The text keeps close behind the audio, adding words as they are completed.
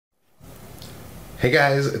Hey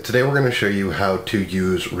guys, today we're going to show you how to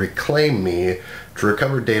use ReclaiMe to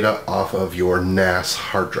recover data off of your NAS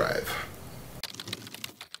hard drive.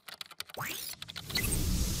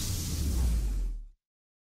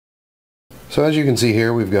 So as you can see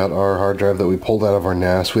here, we've got our hard drive that we pulled out of our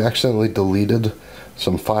NAS. We accidentally deleted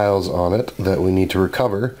some files on it that we need to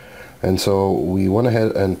recover, and so we went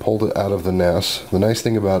ahead and pulled it out of the NAS. The nice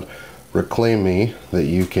thing about ReclaiMe that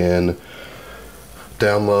you can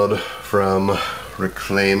download from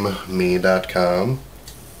ReclaiMe.com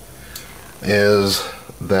is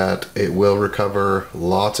that it will recover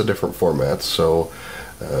lots of different formats. So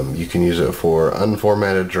you can use it for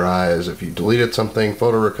unformatted drives. If you deleted something,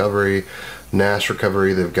 photo recovery, NAS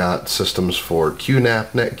recovery. They've got systems for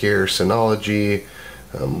QNAP, Netgear, Synology,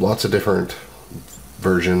 lots of different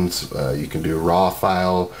versions. You can do raw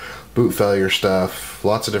file, boot failure stuff,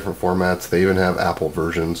 lots of different formats. They even have Apple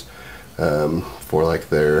versions for like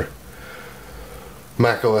their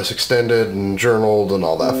MacOS extended and journaled and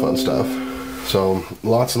all that fun stuff. So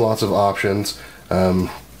lots and lots of options.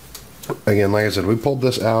 Again, like I said, we pulled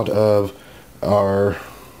this out of our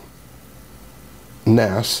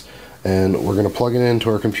NAS and we're going to plug it into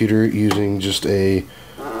our computer using just a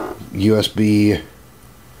USB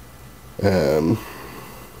I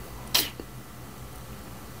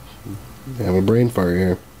have a brain fart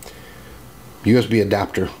here. USB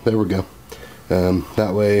adapter. There we go.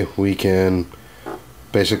 That way we can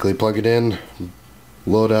basically plug it in,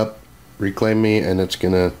 load up ReclaiMe, and it's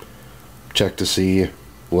gonna check to see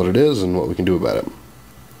what it is and what we can do about it.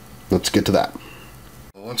 Let's get to that.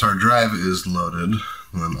 Once our drive is loaded,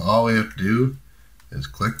 then all we have to do is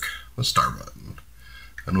click the start button.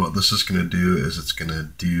 And what this is gonna do is it's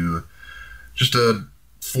gonna do just a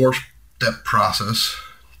 4-step process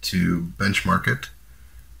to benchmark it,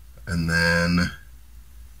 and then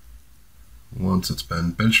once it's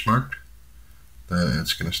been benchmarked, then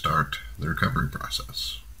it's going to start the recovery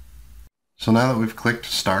process. So now that we've clicked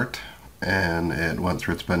start and it went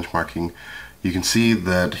through its benchmarking, you can see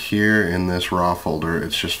that here in this raw folder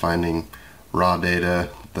it's just finding raw data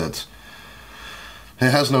it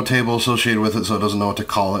has no table associated with it, so it doesn't know what to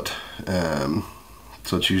call it.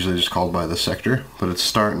 So it's usually just called by the sector, but it's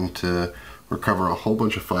starting to recover a whole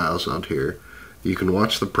bunch of files out here. You can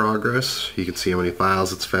watch the progress. You can see how many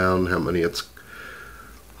files it's found, how many it's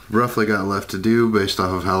roughly got left to do based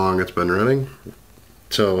off of how long it's been running.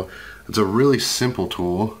 So it's a really simple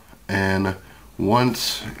tool, and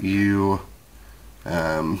once you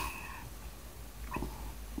either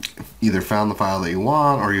found the file that you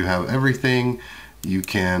want or you have everything, you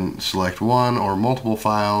can select one or multiple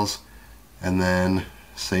files and then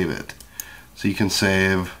save it. So you can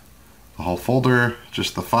save the whole folder,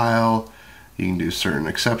 just the file. You can do certain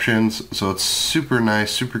exceptions. So it's super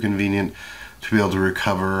nice, super convenient to be able to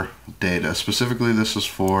recover data. Specifically, this is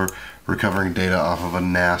for recovering data off of a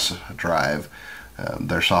NAS drive.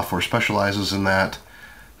 Their software specializes in that,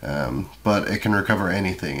 but it can recover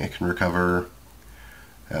anything. It can recover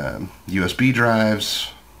USB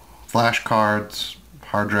drives, flash cards,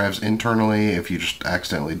 hard drives internally. If you just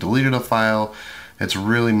accidentally deleted a file, it's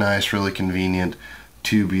really nice, really convenient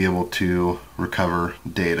to be able to recover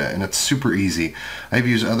data, and it's super easy. I've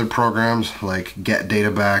used other programs like Get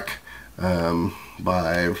Data Back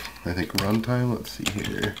by, I think, Runtime. Let's see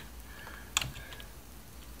here.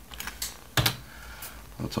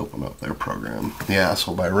 Let's open up their program. Yeah,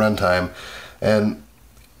 so by Runtime, and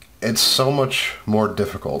it's so much more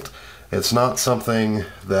difficult. It's not something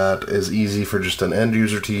that is easy for just an end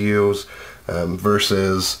user to use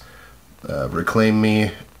versus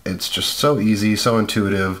ReclaiMe. It's just so easy, so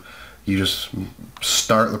intuitive. You just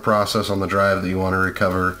start the process on the drive that you want to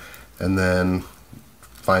recover and then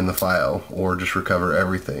find the file, or just recover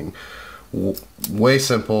everything. Way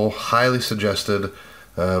simple, highly suggested.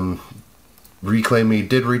 ReclaiMe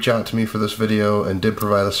did reach out to me for this video and did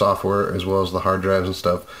provide the software as well as the hard drives and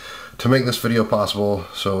stuff to make this video possible,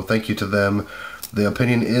 so thank you to them. The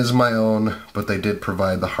opinion is my own, but they did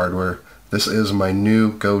provide the hardware. This is my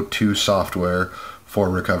new go-to software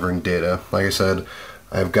for recovering data. Like I said,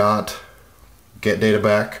 I've got Get Data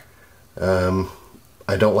Back. I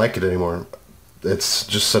don't like it anymore. It's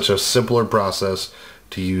just such a simpler process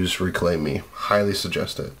to use ReclaiMe. Highly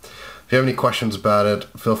suggest it. If you have any questions about it,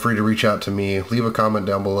 feel free to reach out to me. Leave a comment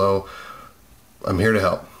down below. I'm here to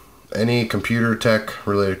help. Any computer tech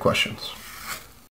related questions.